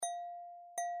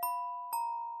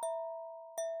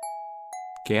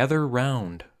Gather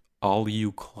round, all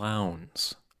you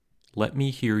clowns. Let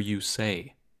me hear you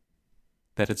say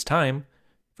that it's time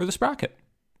for the Sprocket,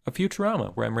 a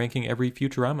Futurama, where I'm ranking every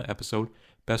Futurama episode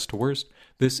best to worst.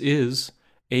 This is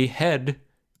a head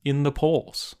in the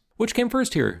polls. Which came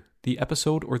first here, the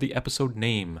episode or the episode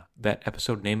name? That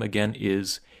episode name again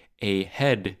is A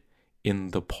Head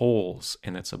in the Polls,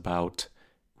 and it's about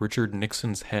Richard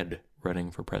Nixon's head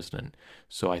running for president.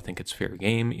 So I think it's fair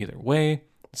game either way.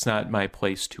 It's not my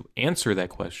place to answer that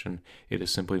question. It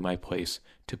is simply my place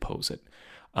to pose it.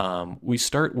 We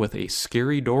start with a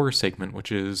scary door segment,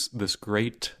 which is this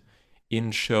great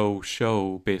in-show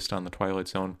show based on the Twilight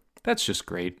Zone. That's just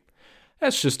great.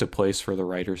 That's just a place for the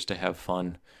writers to have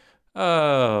fun.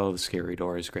 Oh, the scary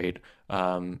door is great.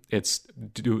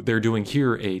 They're doing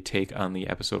here a take on the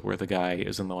episode where the guy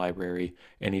is in the library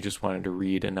and he just wanted to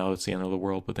read, and now it's the end of the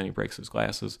world, but then he breaks his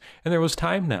glasses. And there was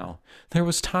time now. There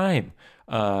was time.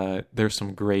 There's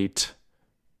some great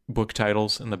book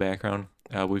titles in the background.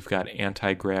 We've got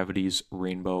Anti-Gravity's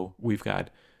Rainbow. We've got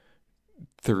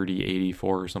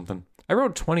 3084 or something. I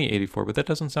wrote 2084, but that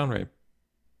doesn't sound right.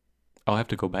 I'll have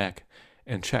to go back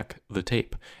and check the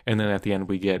tape. And then at the end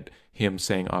we get him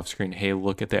saying off screen, hey,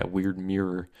 look at that weird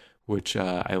mirror, which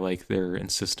I like their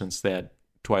insistence that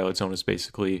Twilight Zone is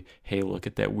basically, hey, look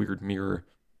at that weird mirror,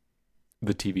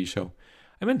 the TV show.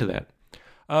 I'm into that.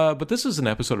 But this is an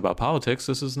episode about politics.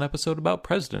 This is an episode about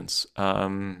presidents.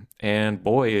 And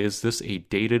boy, is this a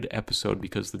dated episode,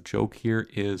 because the joke here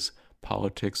is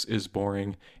politics is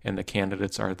boring and the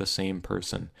candidates are the same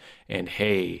person. And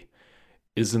hey,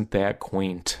 isn't that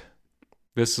quaint?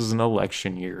 This is an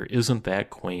election year. Isn't that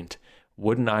quaint?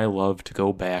 Wouldn't I love to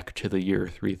go back to the year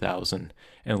 3000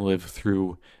 and live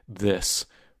through this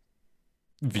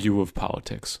view of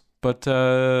politics? But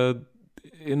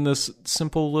in this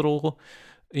simple little,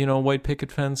 white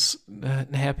picket fence,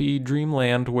 happy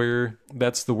dreamland where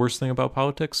that's the worst thing about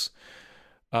politics,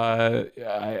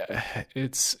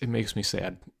 it makes me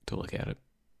sad to look at it.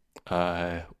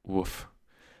 Woof.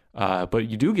 But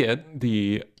you do get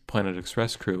the Planet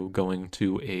Express crew going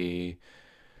to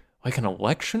an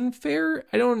election fair.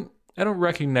 I don't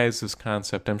recognize this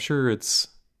concept. I'm sure it's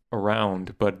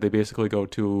around, but they basically go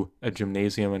to a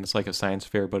gymnasium and it's like a science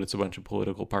fair, but it's a bunch of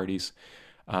political parties.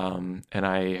 And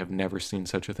I have never seen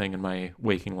such a thing in my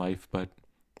waking life, but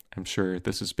I'm sure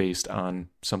this is based on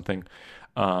something.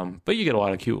 But you get a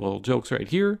lot of cute little jokes right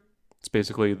here. It's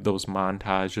basically those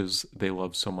montages they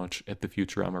love so much at the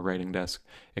Futurama writing desk,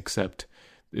 except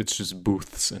it's just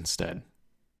booths instead.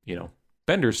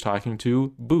 Bender's talking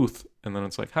to Booth, and then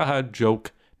it's like, haha,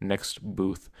 joke, next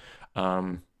booth.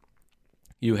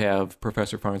 You have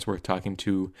Professor Farnsworth talking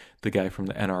to the guy from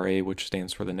the NRA, which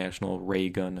stands for the National Ray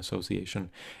Gun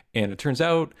Association. And it turns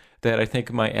out that I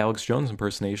think my Alex Jones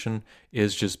impersonation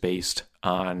is just based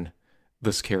on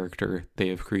this character they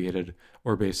have created,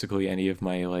 or basically any of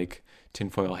my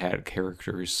tinfoil hat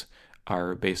characters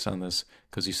are based on this,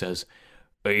 because he says,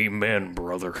 amen,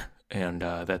 brother. And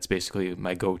that's basically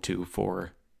my go-to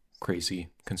for crazy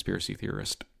conspiracy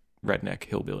theorist, redneck,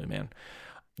 hillbilly man.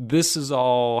 This is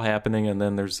all happening, and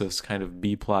then there's this kind of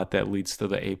B plot that leads to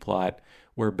the A plot,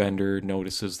 where Bender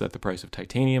notices that the price of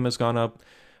titanium has gone up,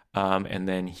 and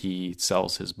then he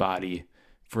sells his body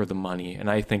for the money. And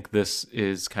I think this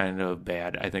is kind of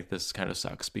bad. I think this kind of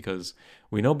sucks, because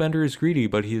we know Bender is greedy,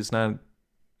 but he is not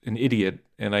an idiot,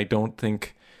 and I don't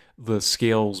think the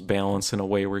scales balance in a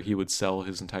way where he would sell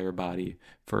his entire body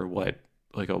for a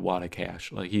wad of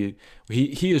cash.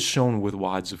 He is shown with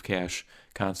wads of cash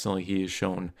constantly. He is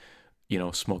shown,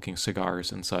 smoking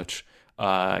cigars and such.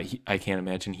 I can't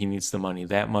imagine he needs the money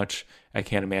that much. I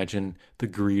can't imagine the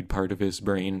greed part of his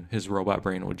brain, his robot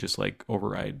brain, would just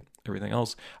override everything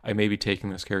else. I may be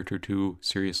taking this character too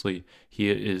seriously.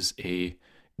 He is a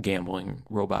gambling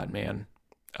robot man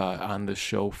on this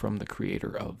show from the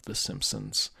creator of The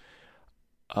Simpsons.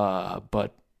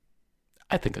 But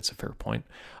I think it's a fair point.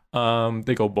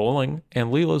 They go bowling,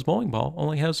 and Leela's bowling ball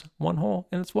only has one hole,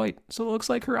 and it's white, so it looks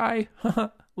like her eye.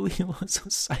 Leela's a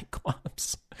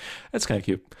cyclops. That's kind of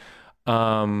cute.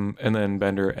 And then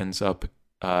Bender ends up,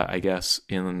 I guess,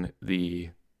 in the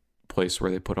place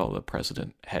where they put all the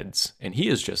president heads, and he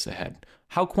is just a head.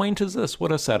 How quaint is this?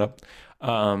 What a setup.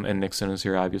 And Nixon is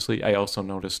here, obviously. I also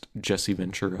noticed Jesse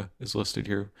Ventura is listed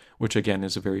here, which again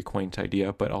is a very quaint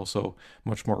idea, but also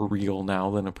much more real now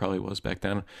than it probably was back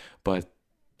then. But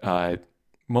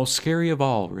most scary of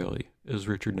all, really, is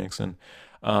Richard Nixon.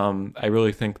 I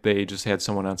really think they just had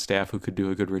someone on staff who could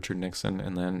do a good Richard Nixon,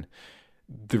 and then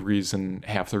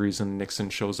half the reason Nixon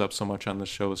shows up so much on the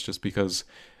show is just because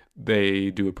they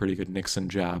do a pretty good Nixon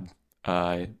job.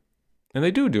 And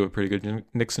they do a pretty good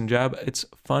Nixon job. It's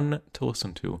fun to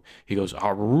listen to. He goes,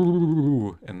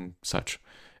 "Arroo," and such,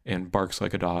 and barks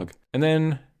like a dog. And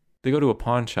then they go to a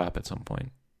pawn shop at some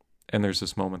point, and there's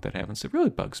this moment that happens. It really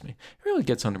bugs me. It really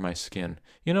gets under my skin.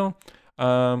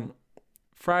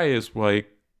 Fry is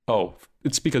like, oh,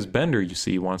 it's because Bender, you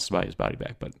see, wants to buy his body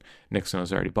back, but Nixon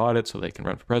has already bought it, so they can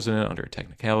run for president under a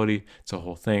technicality. It's a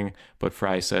whole thing. But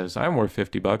Fry says, I'm worth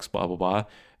 $50, blah, blah, blah.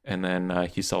 And then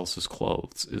he sells his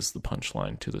clothes, is the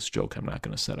punchline to this joke I'm not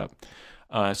going to set up.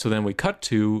 So then we cut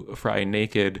to Fry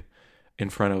naked in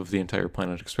front of the entire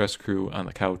Planet Express crew on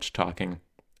the couch talking.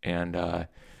 And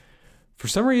for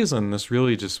some reason, this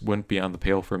really just went beyond the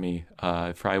pale for me.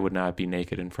 Fry would not be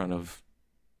naked in front of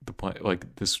the planet.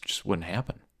 Like, this just wouldn't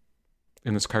happen.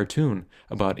 In this cartoon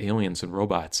about aliens and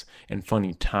robots and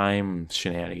funny time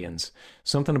shenanigans.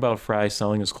 Something about Fry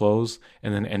selling his clothes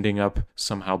and then ending up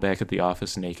somehow back at the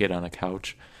office naked on a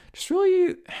couch just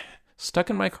really stuck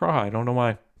in my craw. I don't know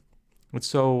why. It's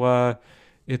so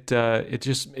it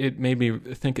made me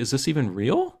think, is this even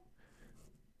real?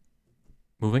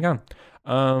 Moving on.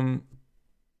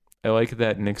 I like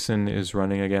that Nixon is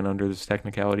running again under this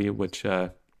technicality, which I'm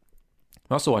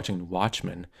also watching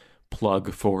Watchmen.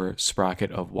 Plug for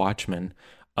Sprocket of Watchmen.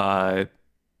 And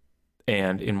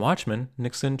in Watchmen,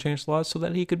 Nixon changed the laws so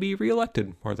that he could be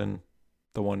reelected more than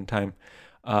the one time.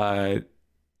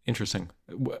 Interesting.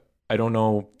 I don't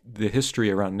know the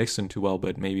history around Nixon too well,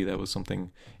 but maybe that was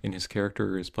something in his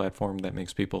character or his platform that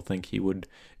makes people think he would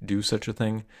do such a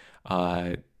thing.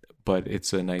 But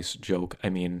it's a nice joke. I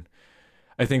mean,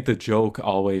 I think the joke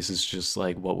always is just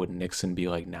like, what would Nixon be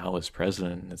like now as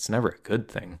president? It's never a good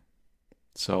thing.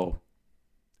 So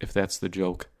if that's the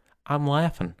joke, I'm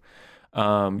laughing.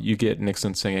 You get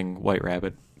Nixon singing White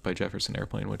Rabbit by Jefferson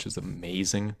Airplane, which is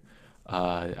amazing.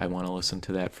 I want to listen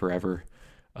to that forever.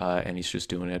 And he's just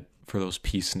doing it for those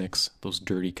peaceniks, those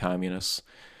dirty communists.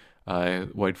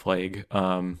 White flag,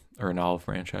 or an olive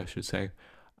branch, I should say.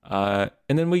 And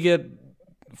then we get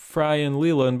Fry and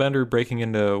Leela and Bender breaking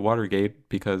into Watergate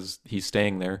because he's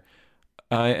staying there.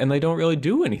 And they don't really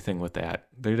do anything with that.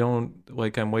 They don't,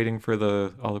 like, I'm waiting for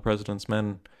All the President's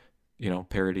Men,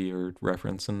 parody or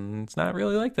reference, and it's not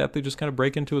really like that. They just kind of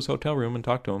break into his hotel room and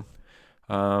talk to him.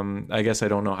 I guess I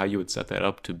don't know how you would set that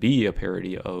up to be a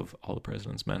parody of All the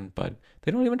President's Men, but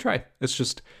they don't even try. It's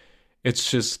just,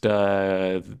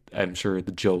 I'm sure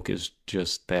the joke is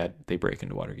just that they break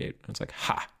into Watergate. It's like,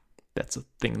 ha, that's a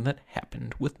thing that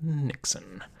happened with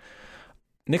Nixon.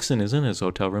 Nixon is in his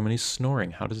hotel room and he's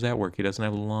snoring. How does that work? He doesn't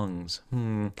have lungs.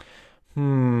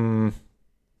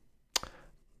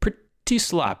 Pretty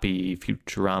sloppy,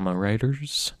 Futurama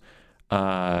writers.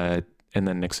 And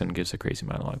then Nixon gives a crazy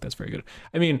monologue. That's very good.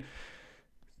 I mean,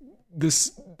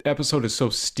 this episode is so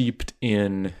steeped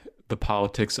in the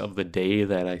politics of the day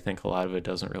that I think a lot of it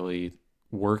doesn't really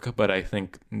work. But I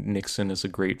think Nixon is a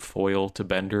great foil to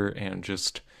Bender, and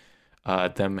just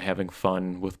them having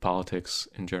fun with politics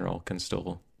in general can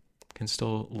still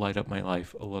light up my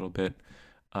life a little bit.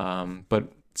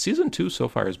 But season 2 so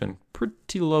far has been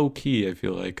pretty low key. I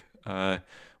feel like we're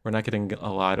not getting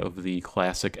a lot of the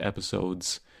classic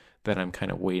episodes that I'm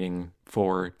kind of waiting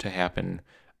for to happen.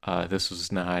 This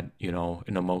was not,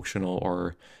 an emotional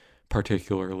or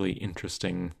particularly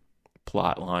interesting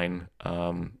plot line.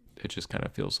 It just kind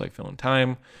of feels like filling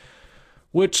time,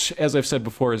 which, as I've said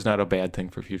before, is not a bad thing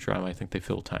for Futurama. I think they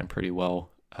fill time pretty well.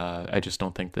 I just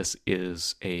don't think this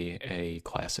is a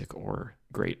classic or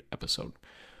great episode.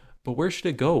 But where should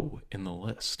it go in the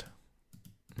list?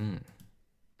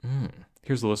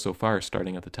 Here's the list so far,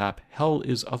 starting at the top. Hell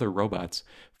is Other Robots,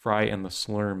 Fry and the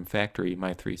Slurm Factory,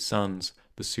 My Three Sons.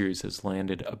 The series has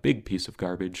landed a big piece of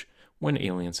garbage. When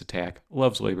Aliens Attack,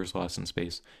 Love's Labor's Lost in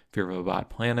Space, Fear of a Bot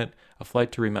Planet, A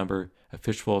Flight to Remember, A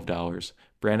Fistful of Dollars,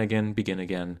 Brannigan, Begin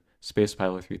Again, Space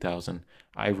Pilot 3000,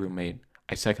 I Roommate,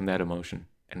 I Second That Emotion,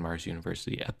 and Mars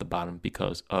University at the bottom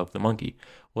because of the monkey.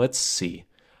 Let's see.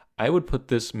 I would put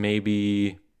this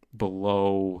maybe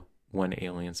below When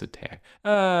Aliens Attack.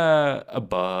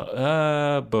 Above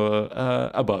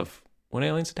When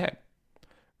Aliens Attack.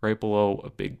 Right below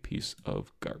a big piece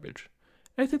of garbage.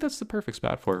 I think that's the perfect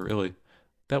spot for it, really.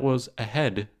 That was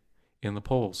ahead in the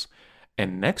polls.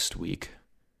 And next week,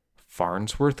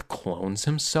 Farnsworth clones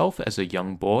himself as a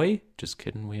young boy. Just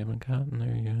kidding, we haven't gotten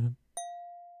there yet.